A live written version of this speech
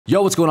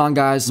Yo, what's going on,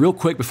 guys? Real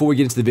quick before we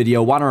get into the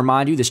video, want to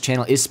remind you this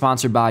channel is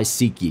sponsored by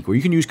SeatGeek, where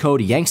you can use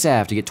code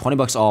YANKSAV to get 20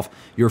 bucks off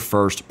your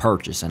first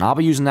purchase. And I'll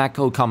be using that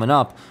code coming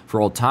up for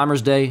Old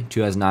Timers Day,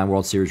 2009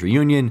 World Series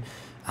reunion.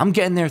 I'm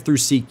getting there through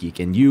SeatGeek,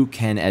 and you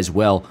can as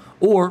well.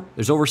 Or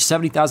there's over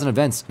 70,000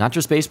 events, not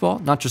just baseball,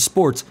 not just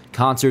sports,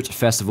 concerts,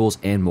 festivals,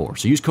 and more.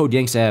 So use code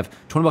YANKSAV,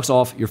 20 bucks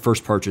off your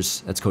first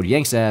purchase. That's code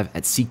YANKSAV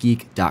at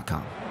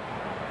SeatGeek.com.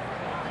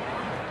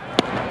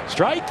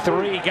 Strike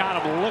three,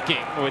 got him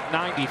looking with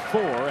 94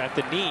 at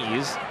the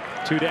knees.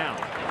 2 down.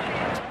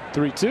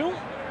 3-2.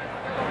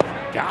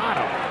 Got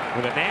him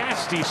with a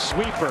nasty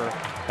sweeper.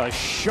 A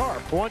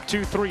sharp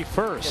 1-2-3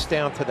 first.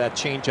 Down to that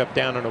changeup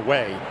down and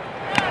away.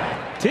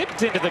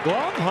 Tipped into the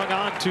glove, hung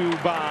on to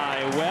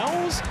by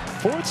Wells.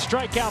 4th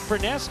strikeout for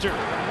Nestor.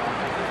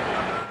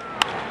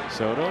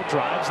 Soto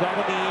drives that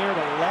in the air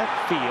to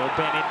left field.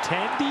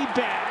 Benintendi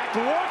back,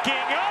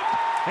 looking up,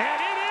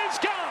 and it is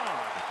gone.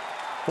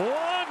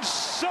 Juan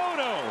Soto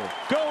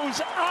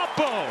goes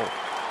oppo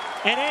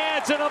and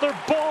adds another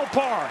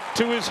ballpark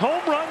to his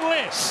home run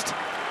list.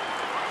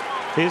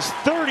 His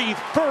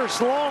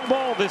 31st long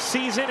ball this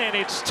season, and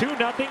it's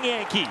 2-0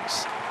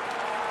 Yankees.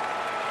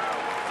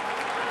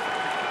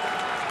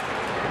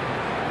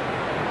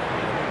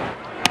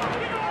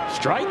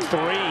 Strike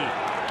three.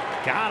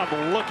 Got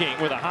him looking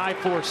with a high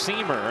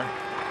four-seamer.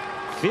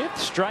 5th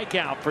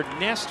strikeout for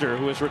Nestor,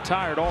 who has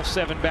retired all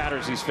 7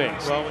 batters he's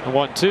faced.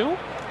 1-2.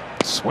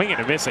 Swing and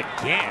a miss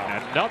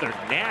again. Another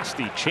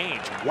nasty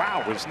change.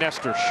 Wow, is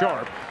Nestor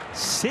sharp.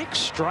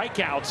 6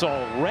 strikeouts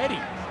already.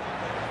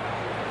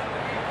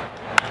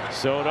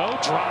 Soto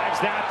drives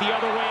that the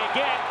other way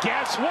again.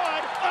 Guess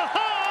what?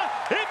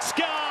 It's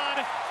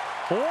gone.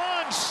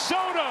 Juan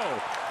Soto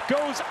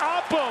goes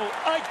oppo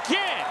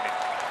again.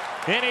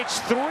 And it's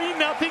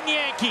 3-0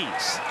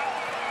 Yankees.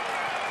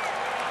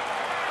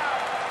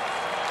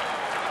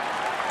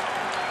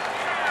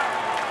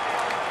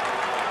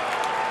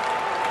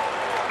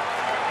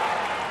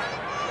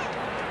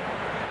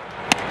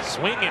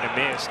 Swing and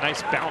a miss.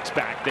 Nice bounce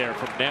back there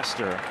from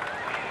Nestor.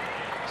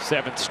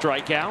 7th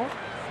strikeout.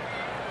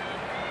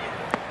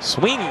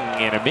 Swing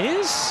and a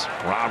miss.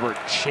 Robert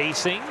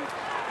chasing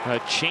a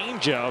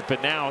changeup,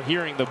 and now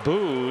hearing the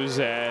boos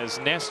as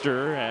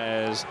Nestor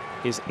has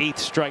his 8th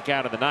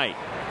strikeout of the night.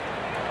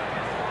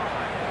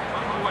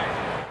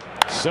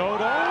 Soto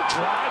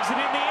drives it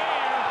in the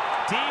air.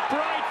 Deep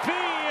right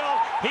field.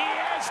 He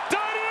has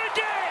done it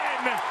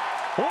again.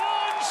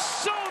 Juan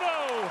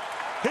Soto,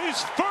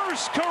 his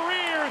first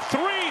career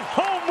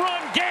 3-home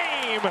run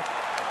game.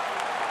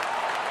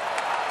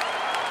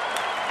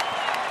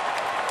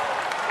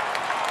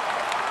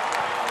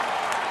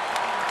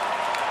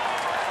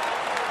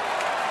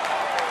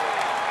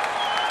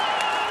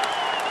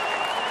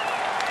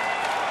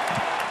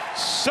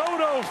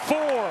 Soto 4,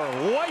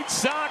 White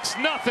Sox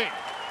nothing.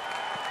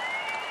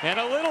 And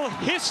a little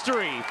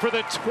history for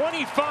the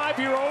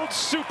 25-year-old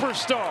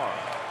superstar.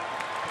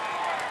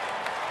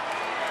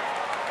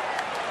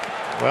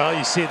 Well,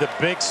 you see the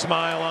big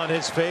smile on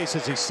his face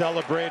as he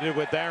celebrated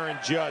with Aaron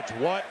Judge.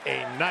 What a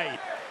night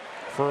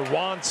for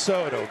Juan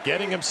Soto,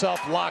 getting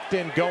himself locked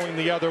in, going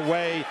the other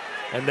way,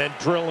 and then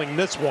drilling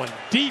this one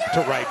deep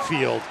to right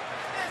field.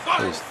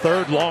 His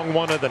 3rd long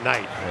one of the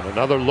night. And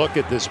another look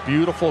at this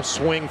beautiful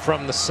swing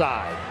from the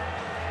side.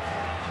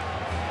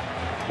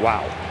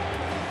 Wow.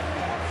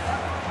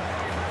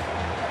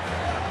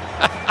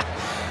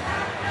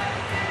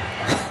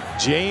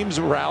 James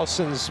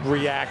Rowson's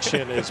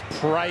reaction is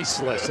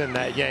priceless in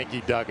that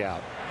Yankee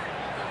dugout.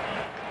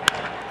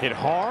 Hit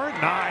hard.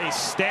 Nice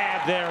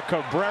stab there.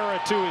 Cabrera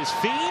to his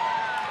feet.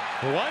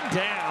 1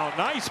 down.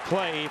 Nice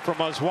play from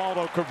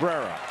Oswaldo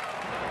Cabrera.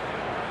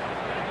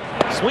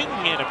 Swing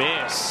and a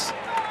miss.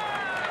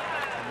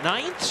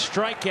 9th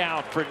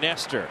strikeout for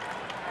Nestor.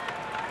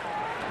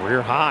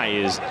 Career high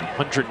is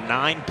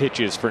 109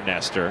 pitches for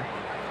Nestor.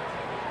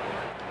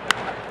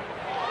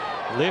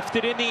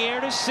 Lifted in the air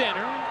to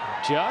center.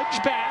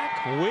 Judge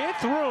back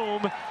with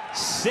room.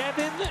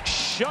 7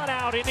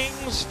 shutout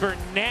innings for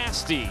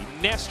nasty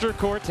Nestor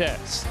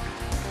Cortez.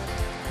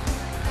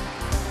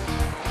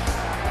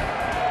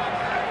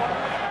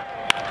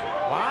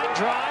 Line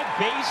drive,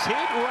 base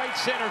hit, right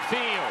center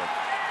field.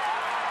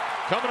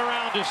 Coming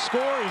around to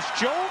score is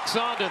Jolks.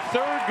 On to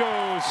 3rd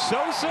goes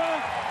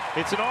Sosa.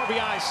 It's an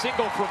RBI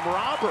single from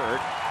Robert,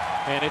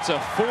 and it's a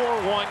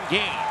 4-1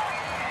 game.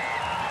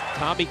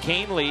 Tommy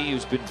Kahnle,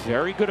 who's been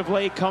very good of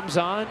late, comes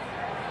on.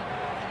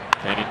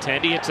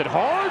 Benintendi hits it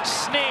hard,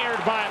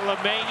 snared by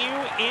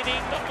LeMahieu.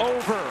 Inning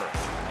over.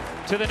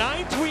 To the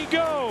 9th we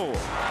go.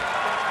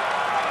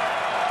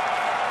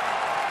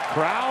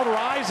 Crowd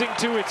rising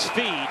to its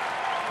feet.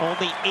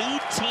 Only 18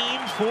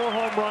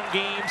 4-home run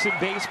games in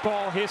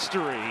baseball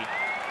history.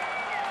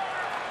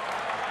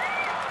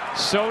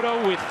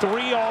 Soto with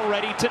 3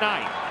 already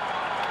tonight.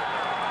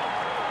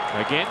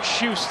 Again,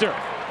 Schuster.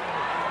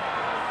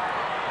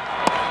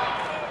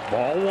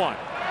 Ball 1.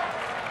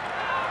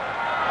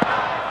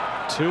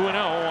 2-0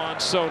 on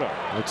Soto.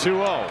 The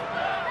 2-0.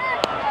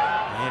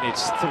 And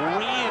it's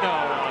 3-0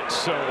 on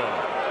Soto.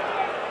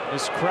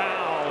 This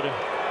crowd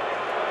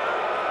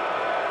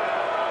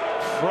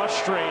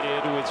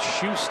frustrated with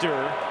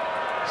Schuster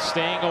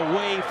staying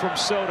away from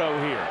Soto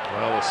here.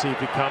 Well, we'll see if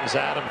he comes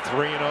at him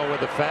 3-0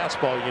 with a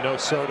fastball. You know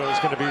Soto's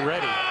going to be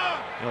ready.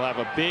 He'll have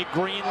a big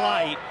green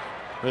light.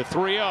 The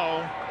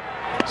 3-0.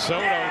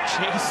 Soto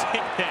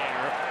chasing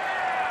there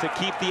to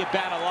keep the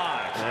at-bat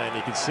alive. And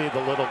you can see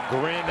the little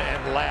grin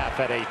and laugh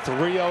at a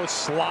 3-0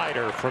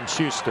 slider from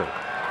Schuster.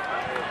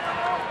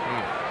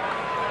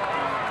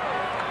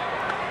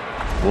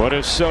 What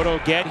does Soto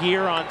get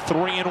here on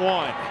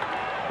 3-1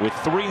 with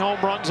 3 home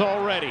runs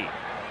already?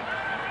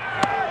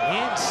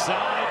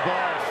 Inside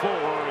ball 4,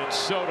 and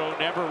Soto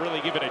never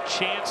really given a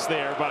chance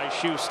there by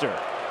Schuster.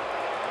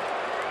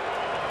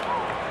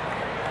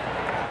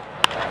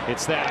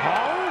 It's that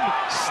hard,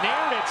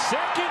 snared at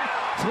second,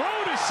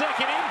 throw to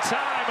second in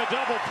time, a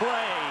double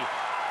play.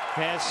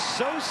 As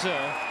Sosa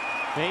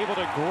able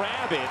to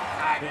grab it.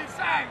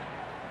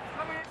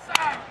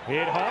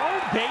 Hit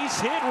hard,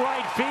 base hit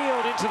right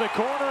field, into the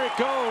corner it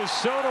goes.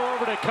 Soto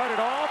over to cut it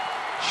off.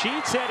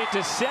 Sheets headed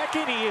to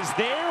second. He is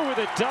there with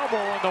a double,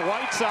 and the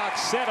White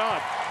Sox set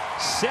up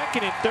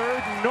second and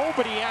third.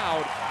 Nobody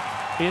out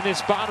in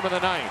this bottom of the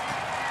ninth.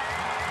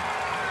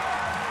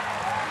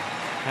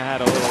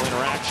 Had a little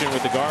interaction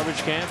with the garbage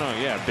can. Oh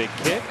yeah, big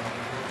kick.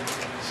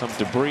 Some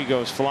debris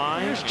goes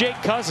flying. Here's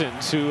Jake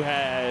Cousins, who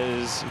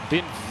has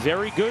been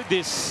very good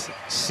this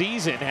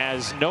season,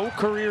 has no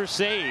career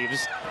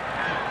saves.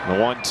 The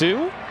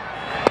 1-2.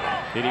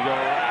 Did he go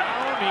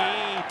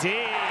around? He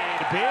did.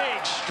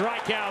 Big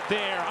strikeout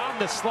there on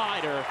the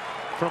slider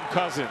from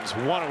Cousins.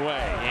 1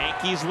 away.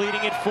 Yankees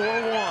leading it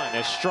 4-1.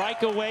 A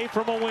strike away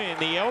from a win.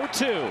 The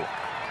 0-2.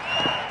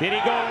 Did he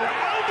go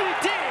around? He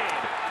did.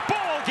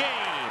 Ball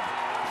game.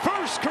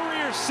 First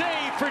career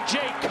save for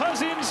Jake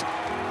Cousins.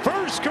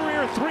 First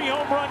career 3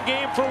 home run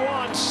game for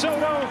Juan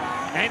Soto.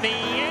 And the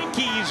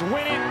Yankees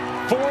win it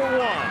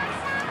 4-1.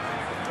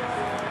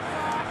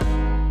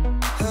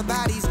 Her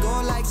body's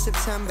gold like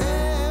September.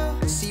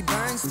 She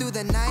burns through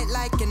the night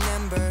like an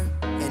ember.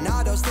 And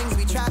all those things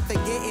we try